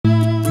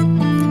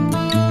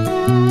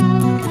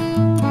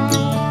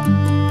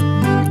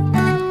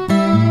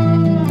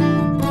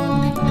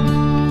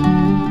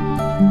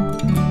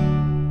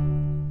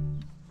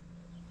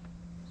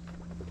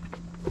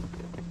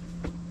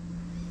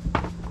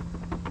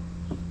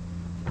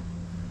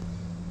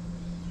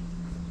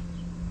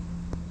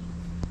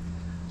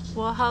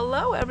Well,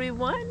 hello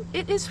everyone.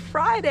 It is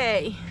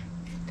Friday,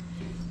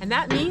 and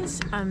that means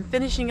I'm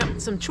finishing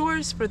up some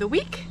chores for the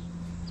week,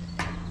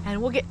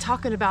 and we'll get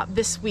talking about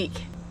this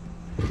week.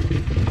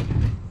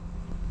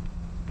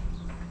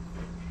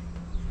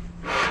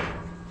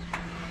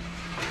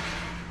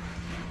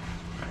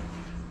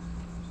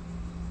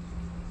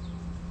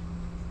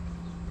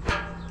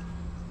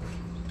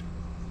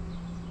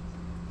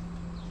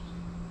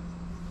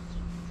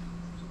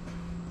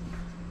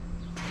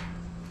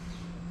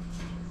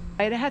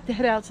 I have to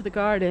head out to the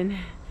garden.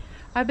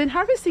 I've been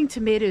harvesting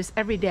tomatoes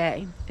every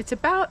day. It's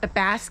about a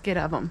basket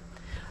of them,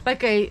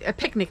 like a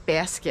picnic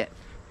basket.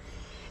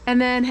 And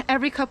then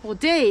every couple of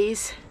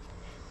days,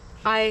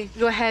 I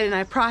go ahead and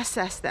I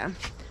process them,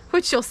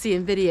 which you'll see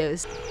in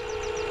videos.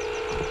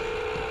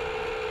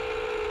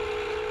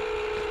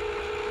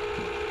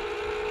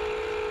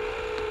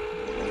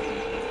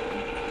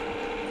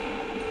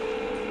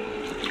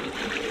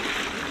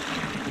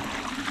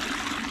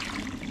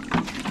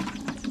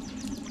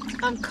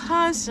 I'm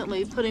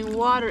constantly putting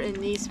water in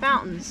these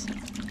fountains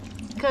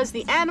because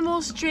the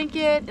animals drink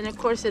it, and of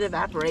course it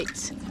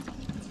evaporates.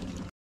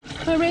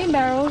 My rain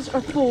barrels are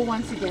full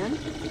once again.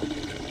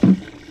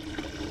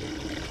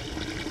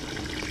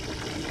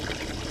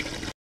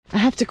 I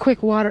have to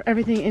quick water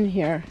everything in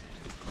here.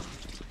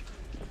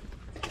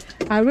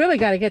 I really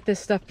got to get this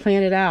stuff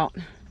planted out.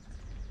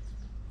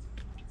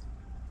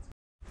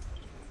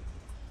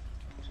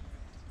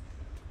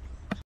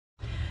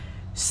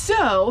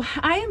 So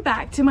I am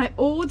back to my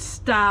old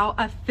style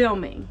of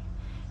filming.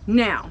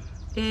 Now,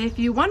 if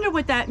you wonder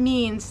what that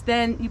means,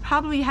 then you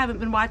probably haven't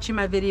been watching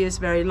my videos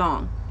very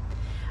long.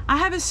 I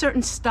have a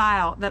certain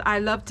style that I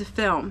love to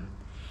film,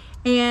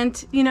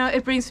 and you know,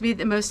 it brings me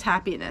the most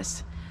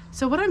happiness.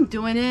 So what I'm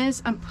doing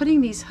is I'm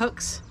putting these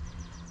hooks,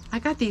 I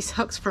got these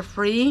hooks for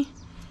free,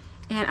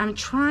 and I'm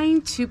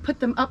trying to put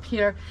them up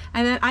here,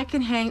 and then I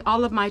can hang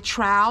all of my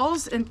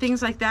trowels and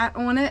things like that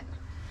on it.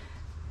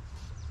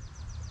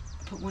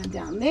 Put one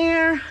down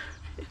there.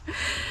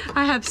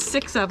 I have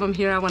 6 of them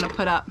here I want to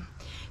put up.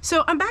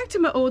 So I'm back to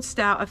my old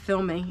style of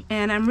filming,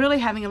 and I'm really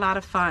having a lot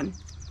of fun.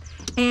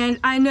 And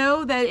I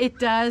know that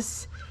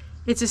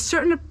it's a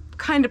certain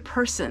kind of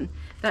person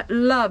that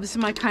loves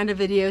my kind of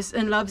videos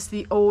and loves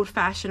the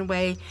old-fashioned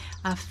way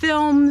of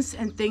films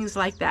and things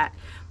like that.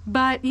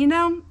 But you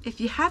know, if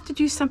you have to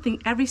do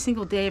something every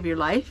single day of your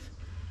life,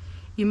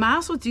 you might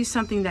as well do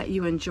something that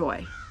you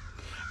enjoy.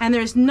 And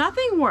there's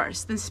nothing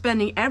worse than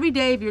spending every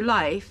day of your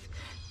life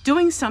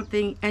doing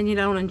something and you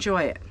don't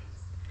enjoy it.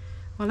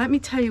 Well, let me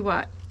tell you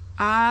what,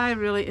 I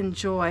really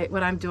enjoy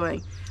what I'm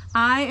doing.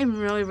 I am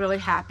really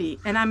happy,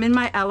 and I'm in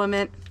my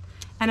element,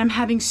 and I'm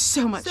having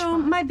so much fun. So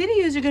my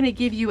videos are going to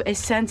give you a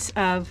sense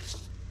of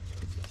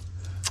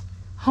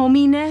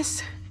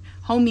hominess.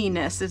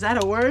 Hominess, is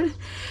that a word?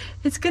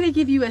 It's going to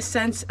give you a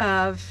sense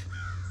of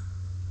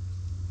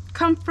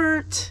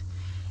comfort,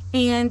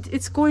 and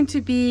it's going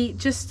to be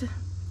just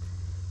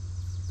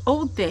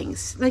old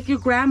things like your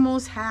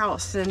grandma's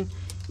house, and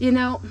you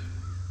know,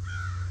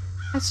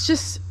 that's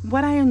just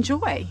what I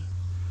enjoy.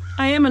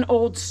 I am an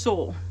old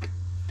soul,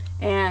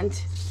 and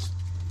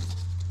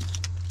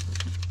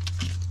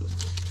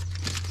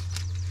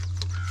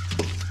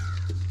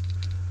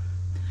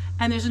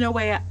there's no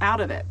way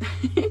out of it.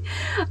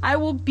 I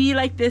will be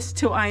like this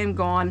till I am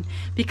gone,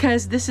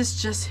 because this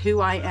is just who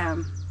I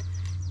am.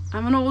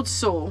 I'm an old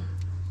soul,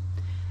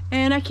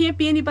 and I can't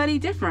be anybody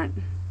different.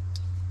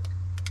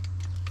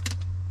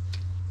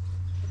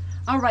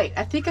 All right,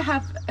 I think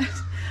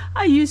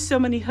I use so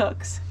many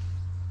hooks.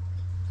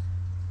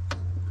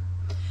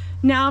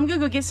 Now I'm gonna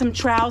go get some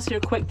trowels here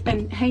quick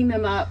and hang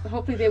them up.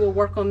 Hopefully they will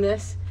work on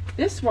this.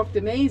 This worked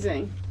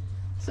amazing.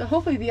 So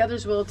hopefully the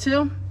others will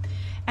too.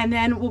 And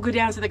then we'll go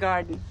down to the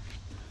garden.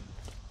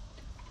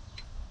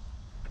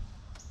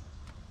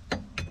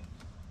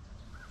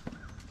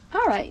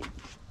 All right,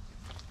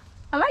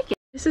 I like it.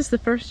 This is the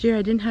first year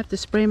I didn't have to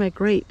spray my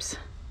grapes,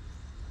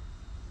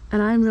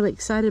 and I'm really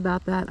excited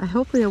about that.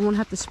 Hopefully I won't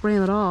have to spray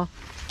them at all.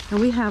 And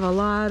we have a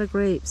lot of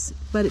grapes,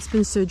 but it's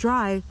been so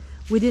dry,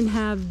 we didn't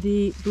have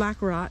the black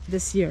rot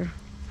this year.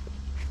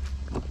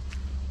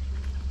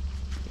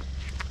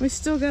 We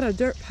still got a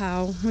dirt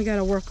pile we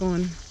gotta work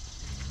on,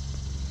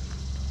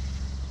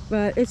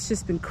 but it's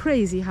just been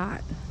crazy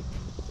hot.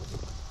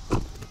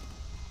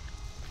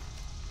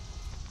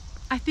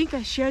 I think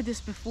I shared this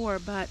before,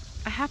 but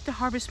I have to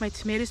harvest my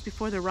tomatoes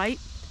before they're ripe,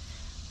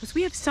 because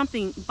we have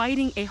something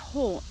biting a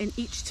hole in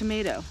each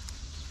tomato.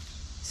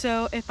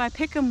 So if I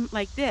pick them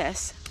like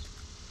this,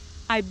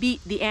 I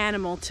beat the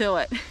animal to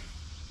it.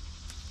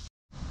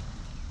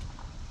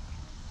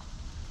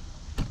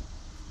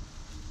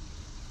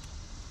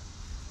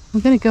 I'm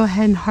gonna go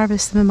ahead and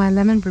harvest some of my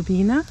lemon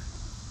verbena.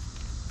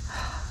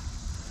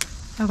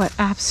 Oh, I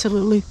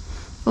absolutely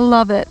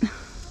love it.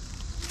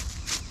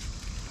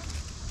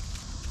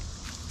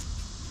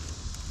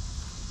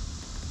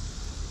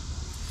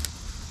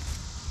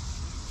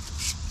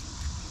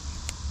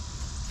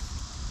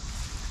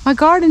 My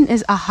garden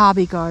is a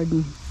hobby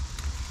garden.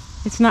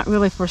 It's not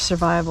really for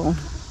survival.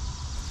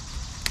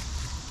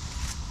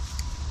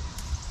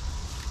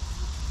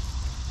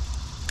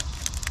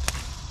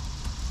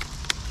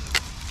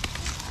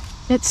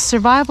 It's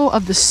survival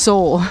of the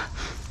soul.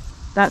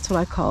 That's what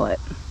I call it.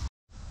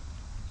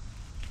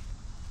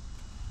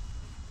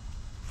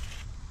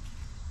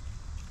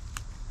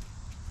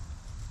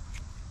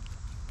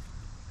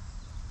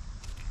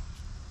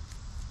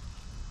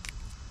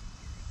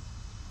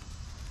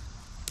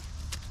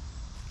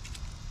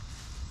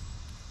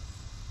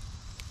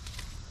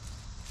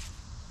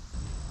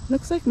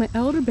 Looks like my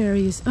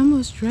elderberry is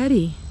almost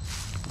ready.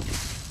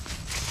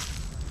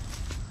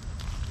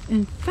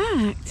 In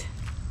fact,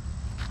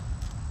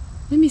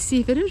 let me see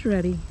if it is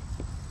ready.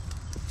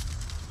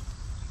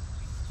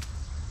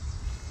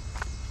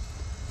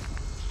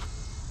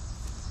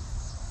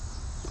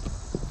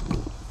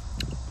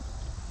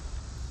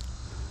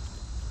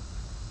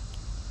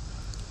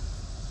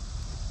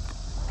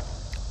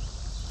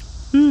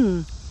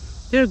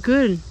 They're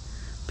good,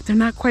 but they're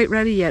not quite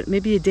ready yet.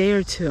 Maybe a day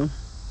or two.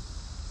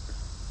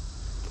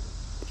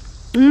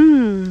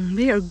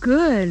 They are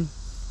good.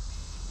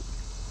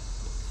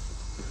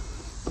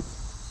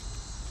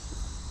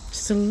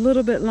 Just a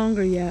little bit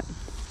longer yet.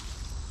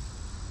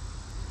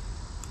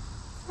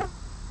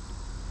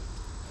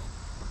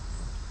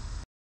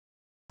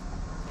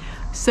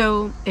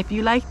 So if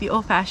you like the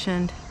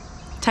old-fashioned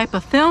type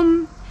of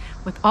film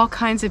with all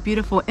kinds of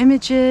beautiful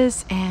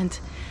images and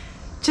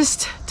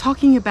just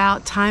talking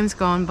about times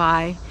gone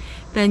by,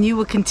 then you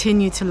will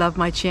continue to love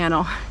my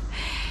channel.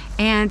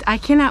 And I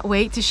cannot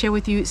wait to share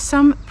with you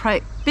some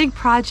big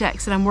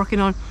projects that I'm working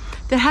on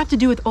that have to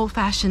do with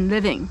old-fashioned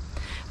living.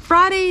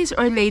 Fridays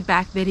are a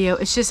laid-back video.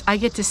 It's just I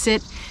get to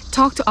sit,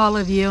 talk to all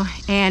of you,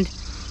 and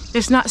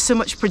there's not so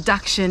much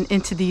production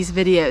into these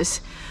videos.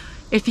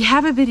 If you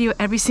have a video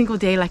every single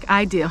day like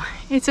I do,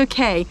 it's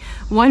okay.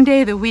 One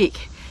day of the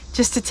week,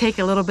 just to take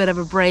a little bit of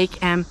a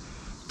break and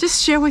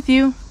just share with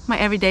you my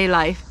everyday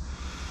life.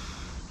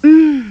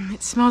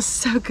 It smells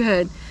so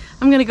good.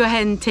 I'm gonna go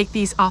ahead and take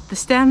these off the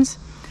stems.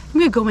 I'm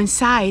gonna go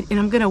inside and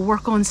I'm gonna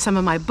work on some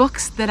of my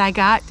books that I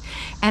got,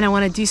 and I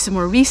wanna do some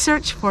more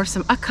research for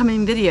some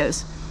upcoming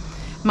videos.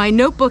 My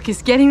notebook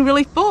is getting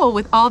really full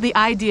with all the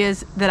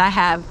ideas that I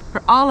have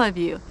for all of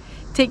you.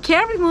 Take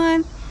care,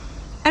 everyone,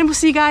 and we'll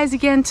see you guys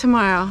again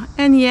tomorrow.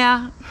 And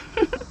yeah,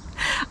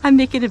 I'm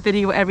making a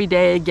video every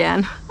day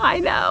again. I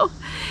know.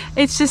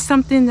 It's just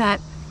something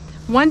that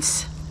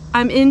once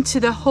I'm into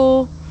the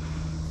whole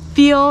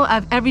feel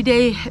of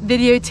everyday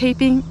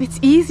videotaping, it's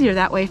easier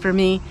that way for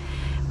me.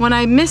 When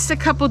I miss a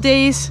couple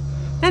days,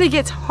 then it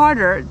gets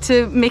harder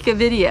to make a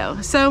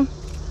video. So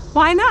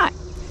why not?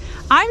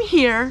 I'm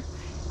here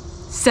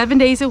 7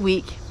 days a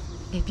week.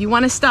 If you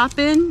want to stop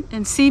in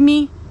and see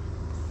me,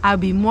 I'll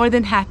be more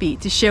than happy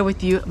to share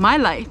with you my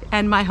life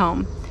and my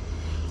home.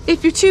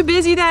 If you're too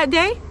busy that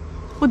day,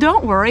 well,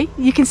 don't worry.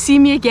 You can see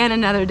me again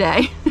another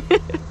day.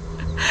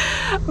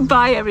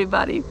 Bye,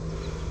 everybody.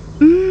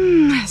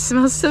 It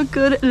smells so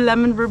good.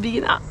 Lemon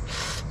verbena.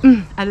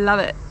 I love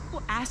it.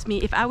 People asked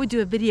me if I would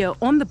do a video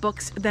on the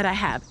books that I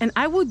have, and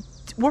I would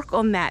work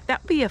on that.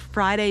 That would be a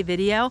Friday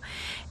video,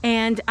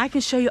 and I can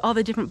show you all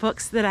the different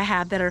books that I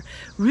have that are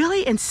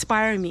really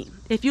inspiring me.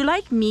 If you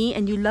like me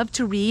and you love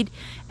to read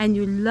and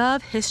you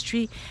love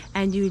history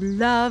and you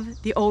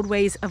love the old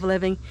ways of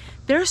living,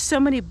 there are so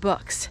many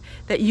books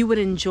that you would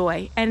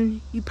enjoy,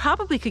 and you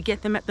probably could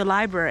get them at the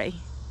library.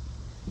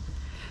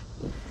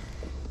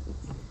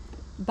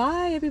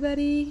 Bye,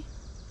 everybody.